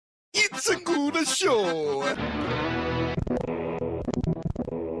Segura Show.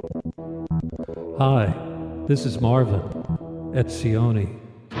 Hi, this is Marvin Etzioni,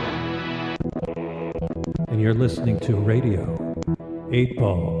 and you're listening to Radio 8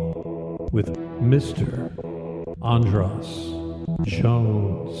 Ball with Mr. Andras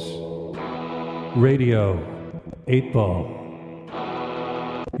Jones. Radio 8 Ball.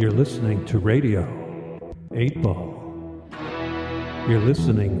 You're listening to Radio 8 Ball. You're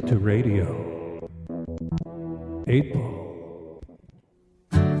listening to Radio 8 Ball.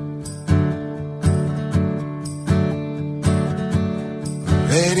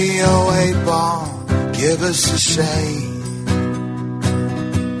 Radio 8 Ball, give us a shake.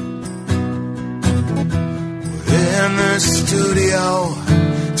 We're in the studio,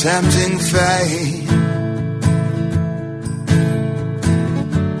 tempting fate.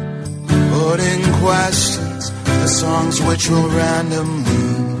 Putting questions, the songs which will randomly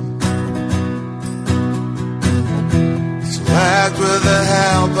select with the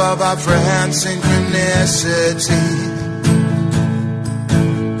help of our friend Synchronicity.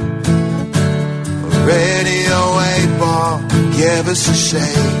 Radio 8 Ball, give us a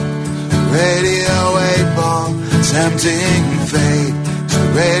shake. Radio 8 Ball, tempting fate. It's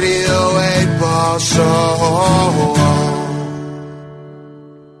a Radio 8 Ball show.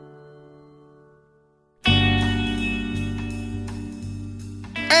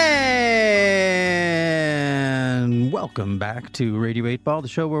 And welcome back to Radio 8 Ball, the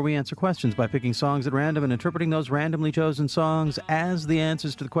show where we answer questions by picking songs at random and interpreting those randomly chosen songs as the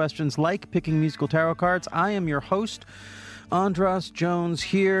answers to the questions, like picking musical tarot cards. I am your host, Andras Jones,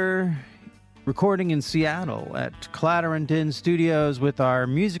 here recording in Seattle at Clatter and Din Studios with our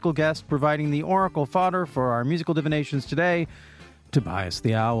musical guest providing the oracle fodder for our musical divinations today, Tobias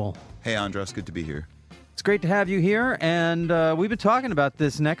the Owl. Hey, Andras, good to be here. It's great to have you here, and we've been talking about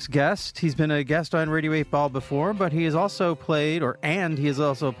this next guest. He's been a guest on Radio 8 Ball before, but he has also played, an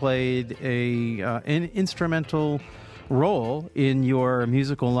instrumental role in your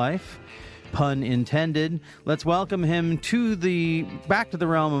musical life, pun intended. Let's welcome him back to the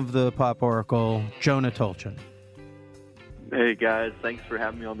realm of the pop oracle, Jonah Tolchin. Hey guys, thanks for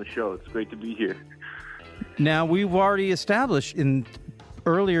having me on the show. It's great to be here. Now, we've already established in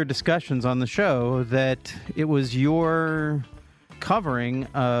earlier discussions on the show that it was your covering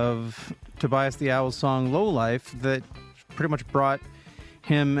of Tobias the Owl's song Low Life that pretty much brought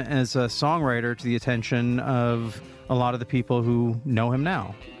him as a songwriter to the attention of a lot of the people who know him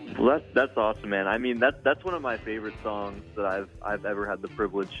now. Well, that's awesome, man. I mean, that's one of my favorite songs that I've ever had the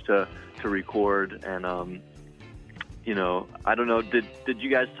privilege to record. And I don't know, did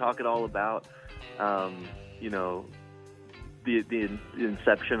you guys talk at all about the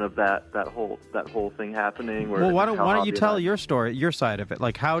inception of that whole thing happening? Well, why don't you tell your story, your side of it?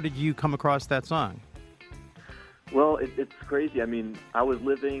 Like, how did you come across that song? Well, it's crazy. I mean, I was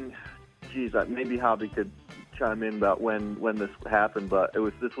living. Maybe Hobby could chime in about when this happened, but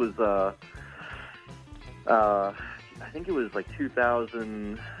this was I think it was like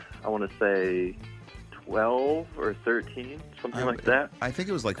 2000. I want to say 12 or 13, something like that. I think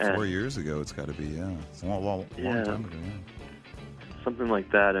it was like 4 years ago. It's got to be, yeah. It's a long time ago, yeah. Something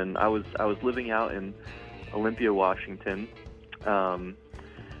like that. And I was living out in Olympia, Washington, and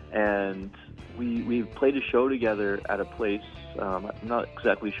we played a show together at a place. I'm not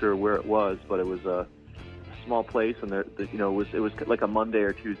exactly sure where it was, but it was a small place, and it was like a Monday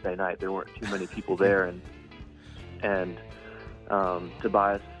or Tuesday night. There weren't too many people there, and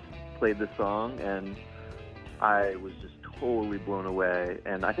Tobias played the song, and I was just totally blown away.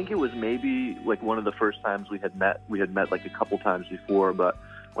 And I think it was maybe like one of the first times we had met like a couple times before, but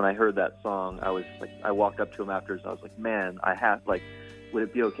when I heard that song, I walked up to him afterwards, and I was like, man, would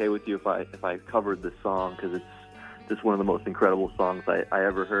it be okay with you if I covered this song? Because it's just one of the most incredible songs I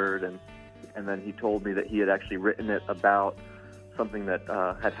ever heard. And then he told me that he had actually written it about something that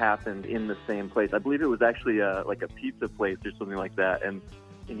had happened in the same place. I believe it was actually like a pizza place or something like that, and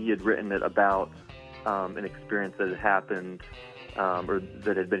he had written it about an experience that had happened or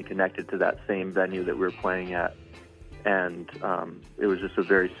that had been connected to that same venue that we were playing at. And it was just a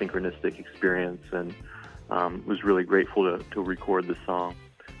very synchronistic experience, and was really grateful to record the song.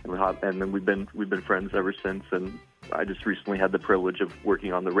 And then we've been friends ever since. And I just recently had the privilege of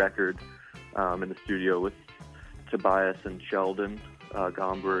working on the record in the studio with Tobias and Sheldon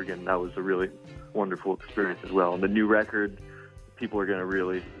Gomberg, and that was a really wonderful experience as well. And the new record, people are going to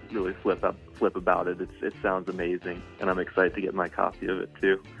really, really flip about it. It sounds amazing, and I'm excited to get my copy of it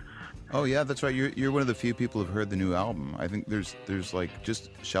too. Oh yeah, that's right. You're one of the few people who've heard the new album. I think there's like just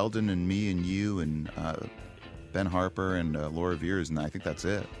Sheldon and me and you and Ben Harper and Laura Veers, and I think that's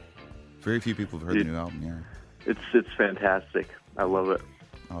it. Very few people have heard the new album. Yeah, it's fantastic. I love it.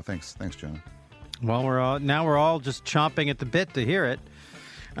 Oh, thanks, Jonah. Well, we're all just chomping at the bit to hear it.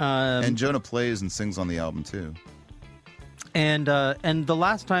 And Jonah plays and sings on the album too. And the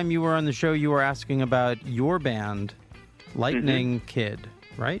last time you were on the show, you were asking about your band, Lightning Kid,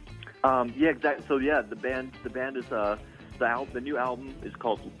 right? Yeah, exactly. So yeah, the band is the new album is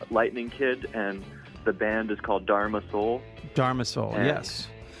called Lightning Kid, and the band is called Dharma Soul. Dharma Soul, yes,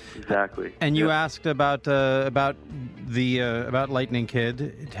 exactly. And you asked about Lightning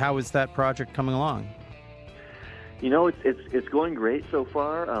Kid. How is that project coming along? You know, it's going great so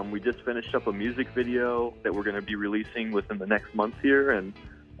far. We just finished up a music video that we're going to be releasing within the next month here, and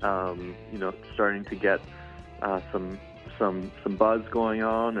you know, starting to get some buzz going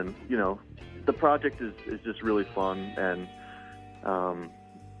on, and you know, the project is just really fun, and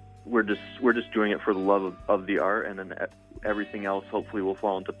we're just doing it for the love of the art, and then everything else hopefully will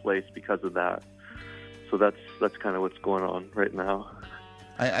fall into place because of that. So that's kind of what's going on right now.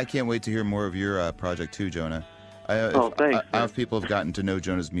 I can't wait to hear more of your project too, Jonah. Thanks. I have people have gotten to know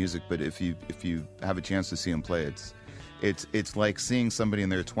Jonah's music, but if you have a chance to see him play, it's like seeing somebody in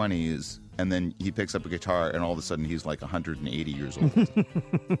their 20s, and then he picks up a guitar, and all of a sudden he's like 180 years old.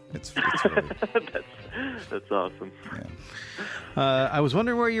 it's really... That's awesome. Yeah. I was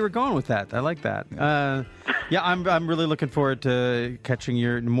wondering where you were going with that. I like that. Yeah, I'm really looking forward to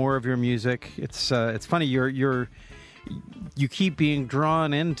catching more of your music. It's funny you keep being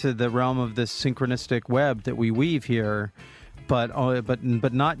drawn into the realm of this synchronistic web that we weave here, but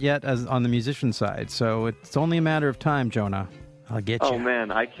not yet as on the musician side. So it's only a matter of time, Jonah. I'll get you. Oh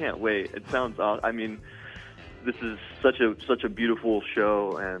man, I can't wait. It sounds awesome. I mean, this is such a beautiful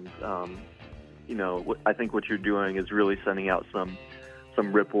show, and you know, I think what you're doing is really sending out some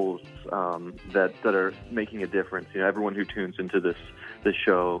ripples that are making a difference. You know, everyone who tunes into this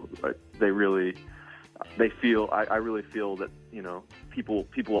show, I really feel that, you know, people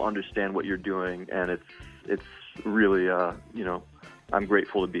will understand what you're doing, and it's really you know, I'm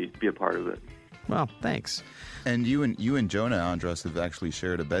grateful to be a part of it. Well, thanks. And you and Jonah, Andras, have actually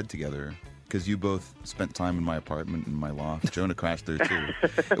shared a bed together, because you both spent time in my apartment in my loft. Jonah crashed there too.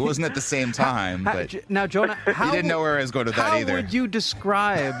 It wasn't at the same time, but now, Jonah, he didn't know where I was going to that either. How would you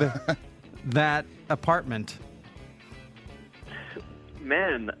describe that apartment?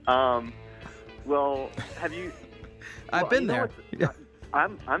 Man, well, have you? I've been there.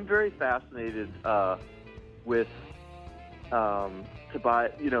 I'm very fascinated with to buy.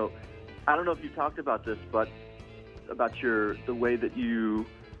 You know, I don't know if you talked about this, but about the way that you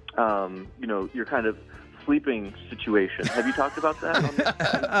know, your kind of sleeping situation. Have you talked about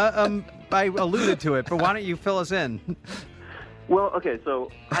that? I alluded to it, but why don't you fill us in? Well, okay,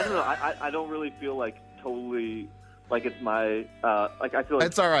 so I don't know. I don't really feel like totally like it's my like I feel like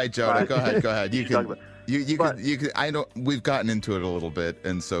it's all right, Jonah. Go ahead. You can. You could. I don't. We've gotten into it a little bit,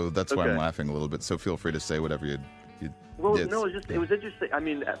 and so that's why I'm laughing a little bit. So feel free to say whatever you. Well, no, it was interesting. I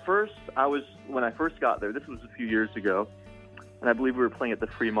mean, at first, when I first got there. This was a few years ago, and I believe we were playing at the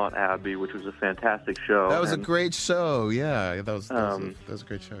Fremont Abbey, which was a fantastic show. That was a great show. Yeah, that was a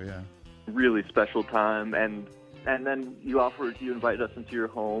great show. Yeah, really special time, and then you invited us into your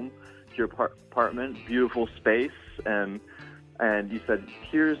home, to your apartment, beautiful space, and you said,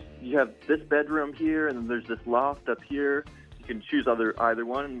 you have this bedroom here, and then there's this loft up here. You can choose either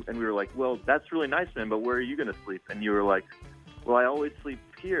one. And we were like, well, that's really nice, man, but where are you going to sleep? And you were like, well, I always sleep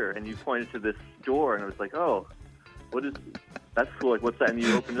here. And you pointed to this door, and I was like, oh, that's cool. Like, what's that? And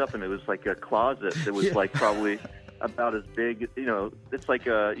you opened it up, and it was like a closet that was like probably about as big. You know, it's like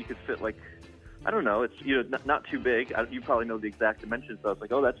you could fit like, I don't know. It's, you know, not too big. You probably know the exact dimensions. So I was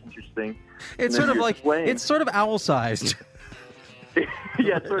like, oh, that's interesting. It's sort of like it's sort of owl sized.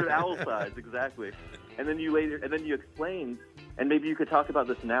 Yeah, it's sort of owl sized, exactly. And then you explained, and maybe you could talk about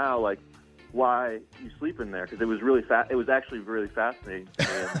this now, like why you sleep in there, because it was really it was actually really fascinating to me,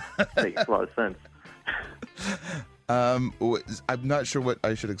 and makes a lot of sense. I'm not sure what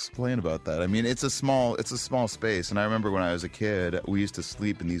I should explain about that. I mean, it's a small space, and I remember when I was a kid, we used to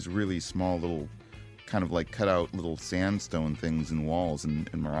sleep in these really small little, kind of like cut out little sandstone things in walls in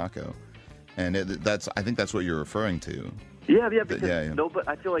Morocco, and I think that's what you're referring to. Yeah, because no, but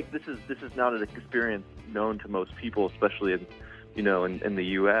I feel like this is not an experience known to most people, especially in the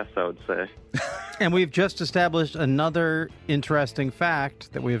U.S., I would say. And we've just established another interesting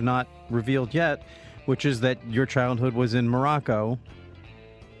fact that we have not revealed yet, which is that your childhood was in Morocco.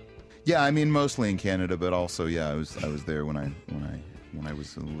 Yeah, I mean mostly in Canada, but also I was there when I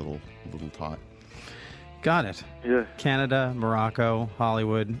was a little tot. Got it. Yeah. Canada, Morocco,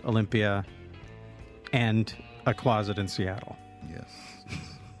 Hollywood, Olympia, and a closet in Seattle. Yes.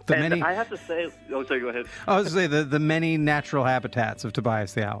 many. I have to say, oh, sorry, go ahead. I was going to say the many natural habitats of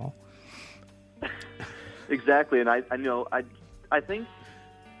Tobias the owl. Exactly, and I know I think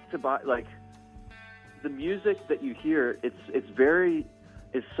like the music that you hear, it's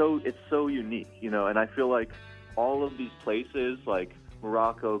so unique, you know, and I feel like all of these places like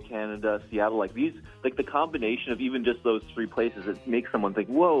Morocco, Canada, Seattle, like these, like the combination of even just those three places, it makes someone think,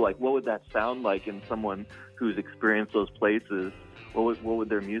 whoa, like what would that sound like in someone who's experienced those places? What would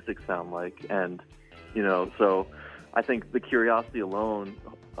their music sound like? And, you know, so I think the curiosity alone,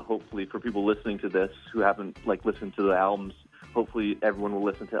 hopefully for people listening to this who haven't like listened to the albums, hopefully everyone will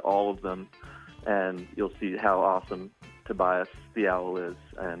listen to all of them and you'll see how awesome Tobias the Owl is.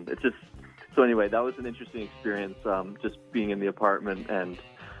 And it's just, so anyway, that was an interesting experience, just being in the apartment and,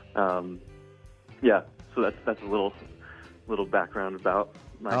 yeah, so that's a little background about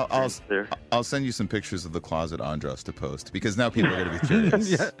my experience there. I'll send you some pictures of the closet Andros to post because now people are going to be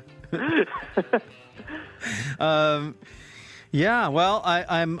curious. Yeah, well,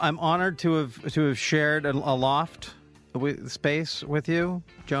 I'm honored to have shared a loft space with you,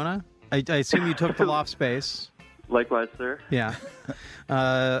 Jonah. I assume you took the loft space. Likewise, sir. Yeah. We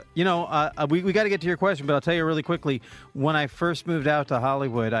got to get to your question, but I'll tell you really quickly. When I first moved out to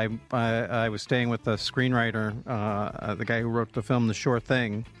Hollywood, I was staying with the screenwriter, the guy who wrote the film The Sure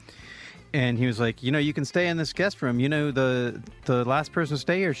Thing. And he was like, you know, you can stay in this guest room. You know, the last person to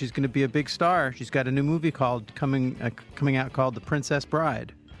stay here, she's going to be a big star. She's got a new movie coming out called The Princess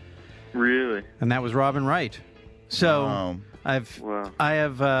Bride. Really? And that was Robin Wright. So Wow. I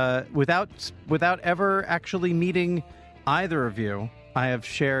have without ever actually meeting either of you, I have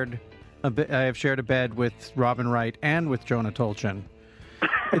shared a bed with Robin Wright and with Jonah Tolchin.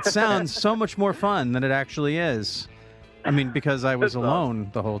 It sounds so much more fun than it actually is. I mean, because I was alone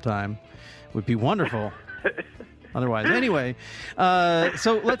the whole time. It would be wonderful. Otherwise, anyway.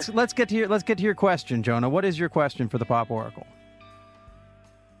 So let's get to your question, Jonah. What is your question for the Pop Oracle?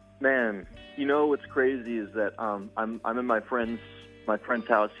 Man, you know what's crazy is that I'm in my friend's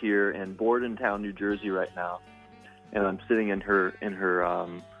house here in Bordentown, New Jersey right now, and I'm sitting in her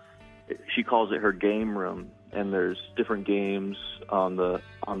she calls it her game room, and there's different games on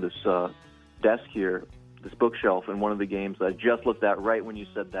this desk here, this bookshelf, and one of the games that I just looked at right when you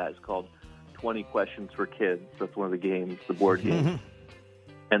said that is called 20 Questions for Kids. That's one of the games, the board game.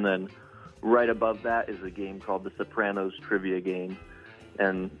 And then right above that is a game called the Sopranos Trivia Game.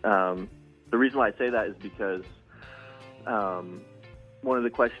 And the reason why I say that is because one of the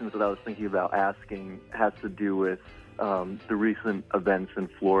questions that I was thinking about asking has to do with the recent events in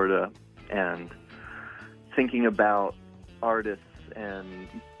Florida and thinking about artists and,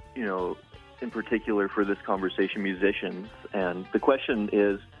 you know, in particular for this conversation, musicians. And the question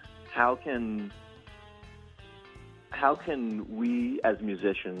is, how can we as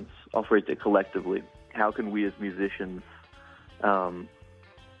musicians, I'll phrase it collectively, how can we as musicians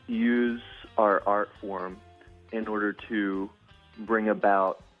use our art form in order to bring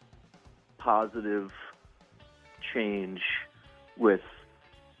about positive change with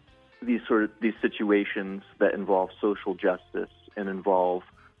these situations that involve social justice and involve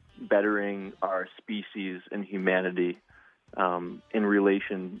bettering our species and humanity in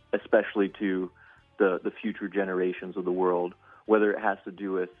relation especially to the future generations of the world, whether it has to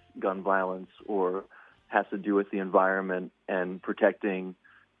do with gun violence or has to do with the environment and protecting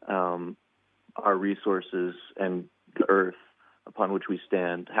our resources and the earth upon which we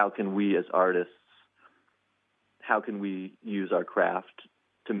stand. How can we as artists, how can we use our craft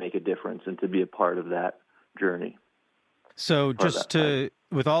to make a difference and to be a part of that journey? So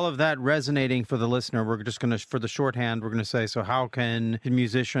with all of that resonating for the listener, we're just going to, for the shorthand, we're going to say, so how can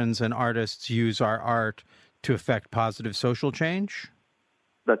musicians and artists use our art to affect positive social change?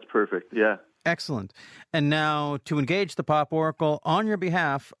 That's perfect, yeah. Excellent. And now, to engage the Pop Oracle on your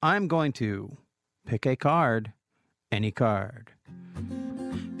behalf, I'm going to pick a card. Any card.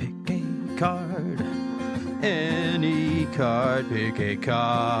 Pick a card. Any card. Pick a card.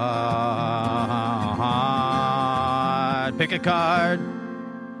 Pick a card.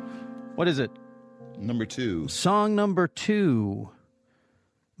 What is it? Number 2. Song number 2.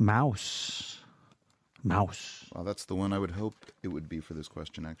 Mouse. Mouse. Well, that's the one I would hope it would be for this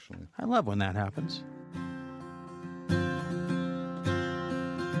question, actually. I love when that happens.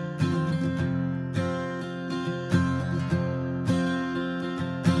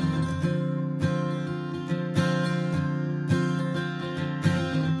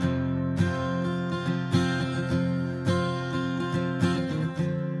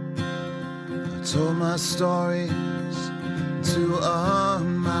 I told my stories to a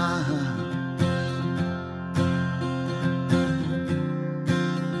mouse.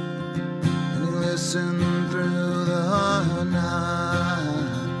 night.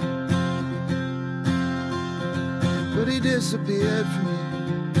 But he disappeared from me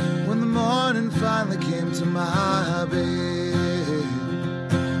when the morning finally came to my bed.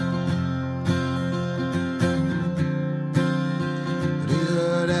 But he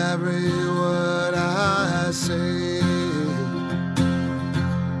heard every word I said.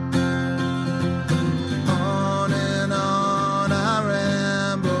 On and on I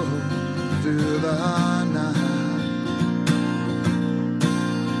rambled through the night.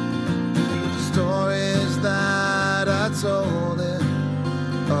 Stories that I told him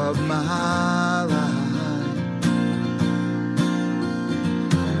of my life.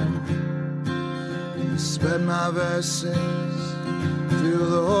 He spread my verses through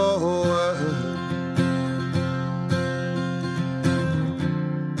the whole world.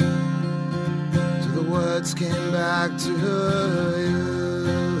 Till the words came back to you.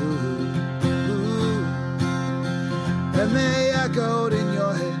 And they echoed in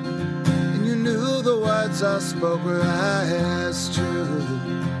your head, and you knew the words I spoke were as true.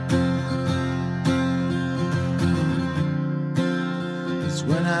 It's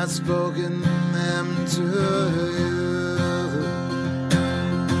when I'd spoken them to you.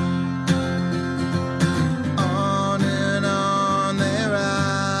 On and on they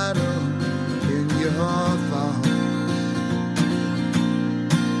rattle in your thoughts.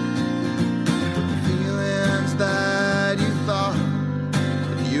 Feelings that you thought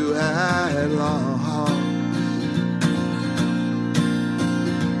you had lost.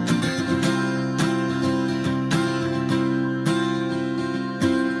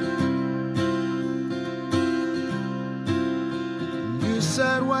 You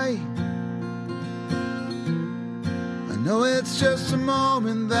said, wait, I know it's just a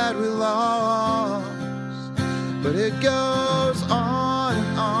moment that we lost, but it goes on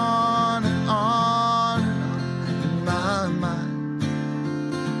and on and on and on in my mind.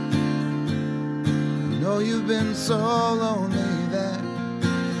 I know you've been so lonely that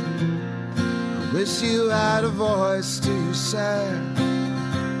I wish you had a voice to share,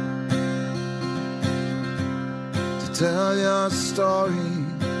 to tell your stories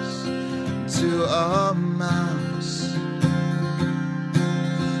to a mouse,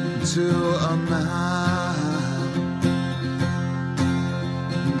 to a mouse,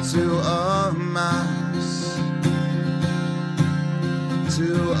 to a mouse,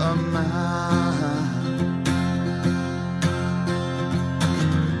 to a mouse.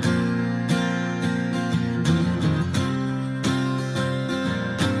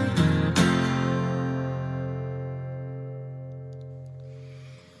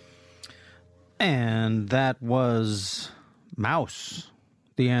 And that was Mouse,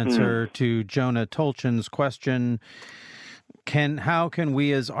 the answer to Jonah Tolchin's question. How can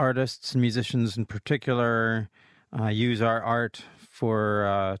we as artists, musicians in particular, use our art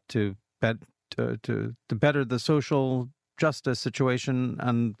for to better the social justice situation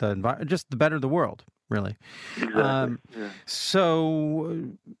and just to better the world, really? Exactly. Yeah.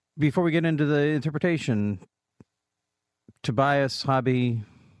 So before we get into the interpretation, Tobias, Hobby,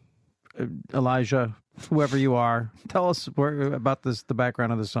 Elijah, whoever you are, tell us about the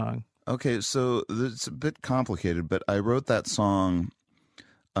background of the song. Okay, so it's a bit complicated, but I wrote that song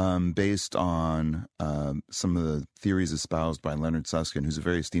based on some of the theories espoused by Leonard Susskind, who's a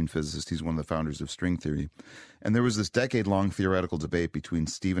very esteemed physicist. He's one of the founders of string theory. And there was this decade-long theoretical debate between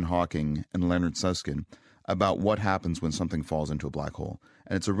Stephen Hawking and Leonard Susskind about what happens when something falls into a black hole.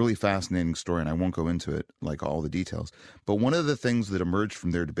 And it's a really fascinating story, and I won't go into it, like all the details. But one of the things that emerged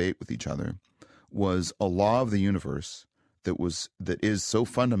from their debate with each other was a law of the universe that is so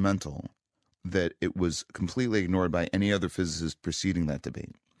fundamental that it was completely ignored by any other physicist preceding that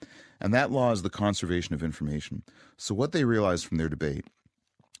debate. And that law is the conservation of information. So what they realized from their debate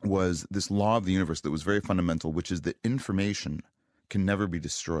was this law of the universe that was very fundamental, which is that information can never be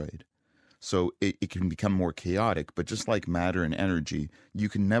destroyed. So it can become more chaotic, but just like matter and energy, you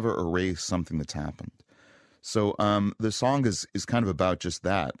can never erase something that's happened. So the song is kind of about just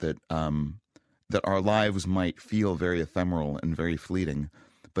that our lives might feel very ephemeral and very fleeting,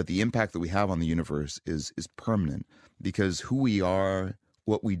 but the impact that we have on the universe is permanent, because who we are,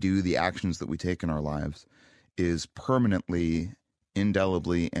 what we do, the actions that we take in our lives is permanently,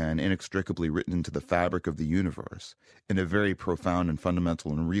 indelibly, and inextricably written into the fabric of the universe in a very profound and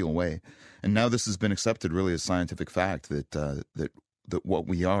fundamental and real way. And now this has been accepted really as scientific fact that what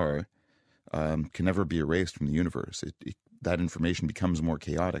we are can never be erased from the universe. That information becomes more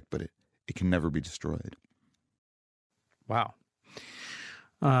chaotic, but it can never be destroyed. Wow.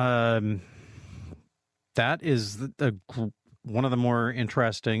 That is a one of the more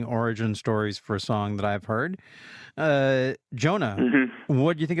interesting origin stories for a song that I've heard. Jonah,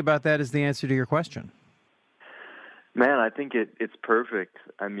 what do you think about that as the answer to your question? Man, I think it's perfect.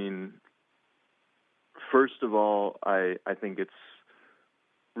 I mean, first of all, I think it's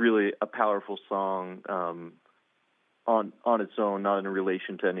really a powerful song on its own, not in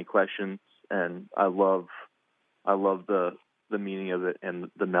relation to any questions. And I love the meaning of it and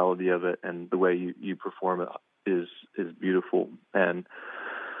the melody of it, and the way you perform it is beautiful. And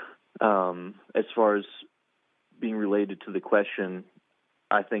as far as being related to the question,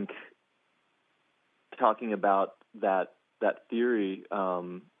 I think talking about that theory,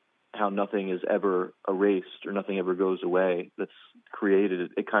 how nothing is ever erased or nothing ever goes away that's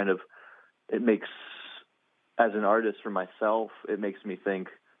created, it makes, as an artist for myself, it makes me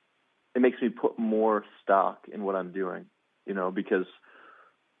put more stock in what I'm doing, because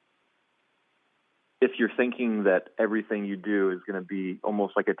if you're thinking that everything you do is going to be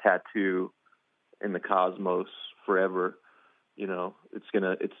almost like a tattoo in the cosmos forever, it's going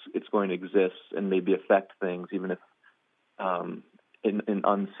to exist and maybe affect things, even if in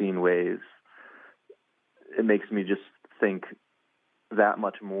unseen ways. It makes me just think that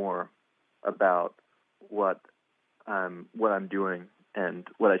much more about what I'm doing and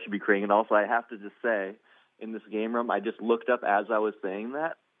what I should be creating. And also, I have to just say, in this game room, I just looked up as I was saying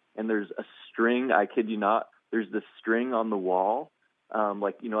that, and there's a string, I kid you not, there's this string on the wall,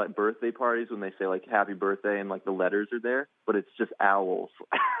 like, at birthday parties when they say, like, happy birthday, and, like, the letters are there, but it's just owls.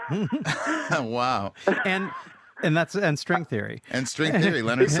 Wow. And string theory. And string theory.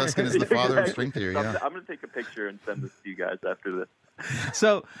 Leonard Susskind is the father of string theory, yeah. I'm going to take a picture and send this to you guys after this.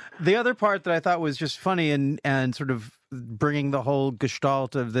 So the other part that I thought was just funny and sort of bringing the whole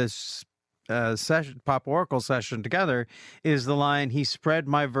gestalt of this session, Pop Oracle session together, is the line, "He spread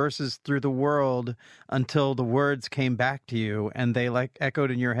my verses through the world until the words came back to you, and they like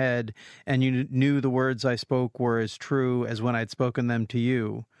echoed in your head, and you knew the words I spoke were as true as when I'd spoken them to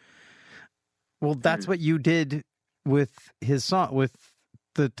you." Well, that's what you did with his song, with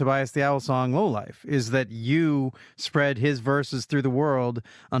the Tobias the Owl song "Low Life," is that you spread his verses through the world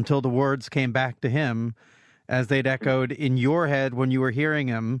until the words came back to him as they'd echoed in your head when you were hearing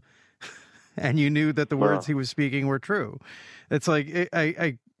him, and you knew that the words he was speaking were true. It's like,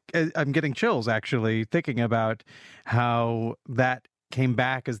 I'm getting chills actually thinking about how that came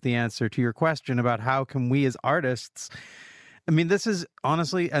back as the answer to your question about how can we as artists, I mean, this is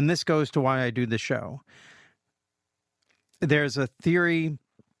honestly, and this goes to why I do the show. There's a theory,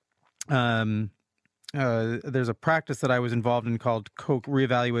 there's a practice that I was involved in called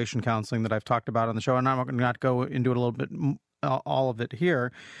reevaluation counseling that I've talked about on the show, and I'm going to not go into it a little bit, all of it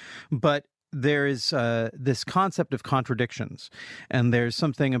here, but there is this concept of contradictions, and there's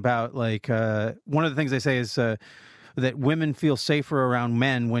something about, like, one of the things they say is that women feel safer around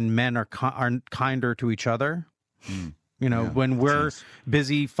men when men are kinder to each other. When we're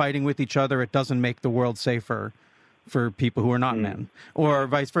busy fighting with each other, it doesn't make the world safer for people who are not men, or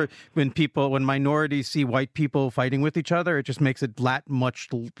vice versa. When minorities see white people fighting with each other, it just makes it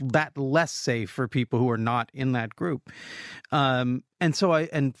that less safe for people who are not in that group. And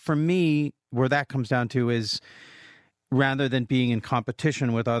for me, where that comes down to is, rather than being in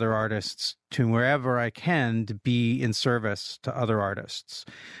competition with other artists, to wherever I can to be in service to other artists.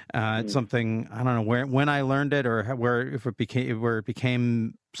 It's something, I don't know when I learned it, or where it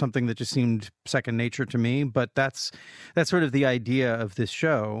became something that just seemed second nature to me. But that's sort of the idea of this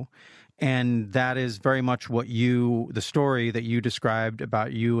show. And that is very much the story that you described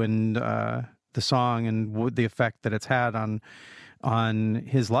about you and the song and the effect that it's had on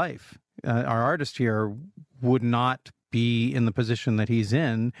his life. Our artist here would not be in the position that he's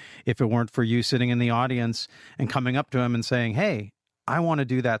in if it weren't for you sitting in the audience and coming up to him and saying, "Hey, I want to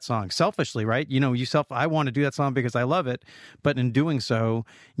do that song." Selfishly, right? I want to do that song because I love it. But in doing so,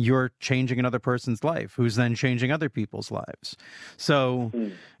 you're changing another person's life, who's then changing other people's lives. So,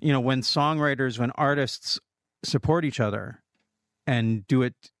 when songwriters, when artists support each other and do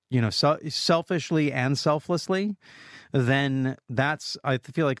it, selfishly and selflessly, then I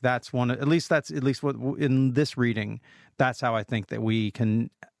feel like that's at least what in this reading, that's how I think that we can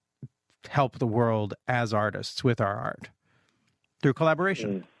help the world as artists with our art, through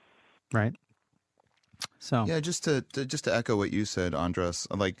collaboration, right? So yeah, just to echo what you said, Andras,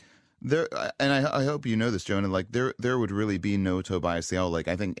 like there, and I hope you know this, Jonah. Like there would really be no Tobias the Owl. Like,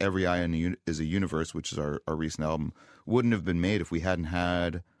 I think Every Eye is a Universe, which is our recent album, wouldn't have been made if we hadn't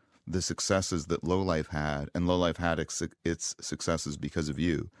had the successes that Low Life had, and Low Life had its successes because of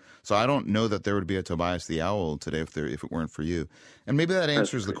you. So I don't know that there would be a Tobias the Owl today if it weren't for you. And maybe that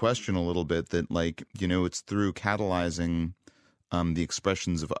answers the question a little bit, that, like, it's through catalyzing the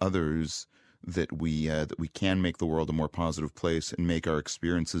expressions of others, that we can make the world a more positive place and make our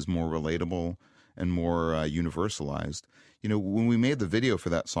experiences more relatable and more universalized. You know, when we made the video for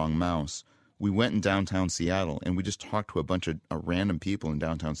that song Mouse, we went in downtown Seattle and we just talked to a bunch of random people in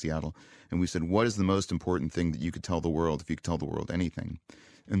downtown Seattle, and we said, what is the most important thing that you could tell the world if you could tell the world anything?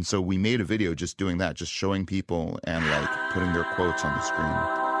 And so we made a video just doing that, just showing people and like putting their quotes on the screen.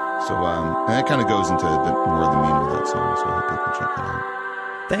 So and that kind of goes into a bit more of the meaning of that song, so I hope people check that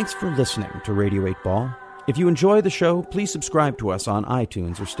out. Thanks for listening to Radio 8 Ball. If you enjoy the show, please subscribe to us on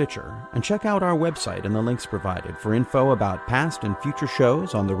iTunes or Stitcher, and check out our website and the links provided for info about past and future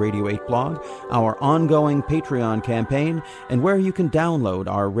shows on the Radio 8 blog, our ongoing Patreon campaign, and where you can download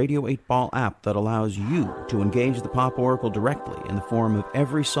our Radio 8 Ball app that allows you to engage the Pop Oracle directly in the form of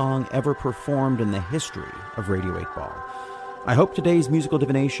every song ever performed in the history of Radio 8 Ball. I hope today's musical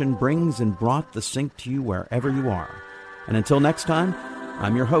divination brings and brought the sync to you wherever you are. And until next time,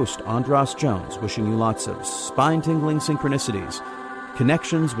 I'm your host, Andras Jones, wishing you lots of spine-tingling synchronicities,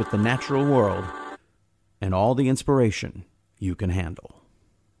 connections with the natural world, and all the inspiration you can handle.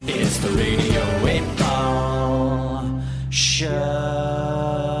 It's the Radio 8 Ball Show.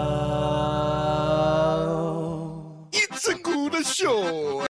 It's a good show.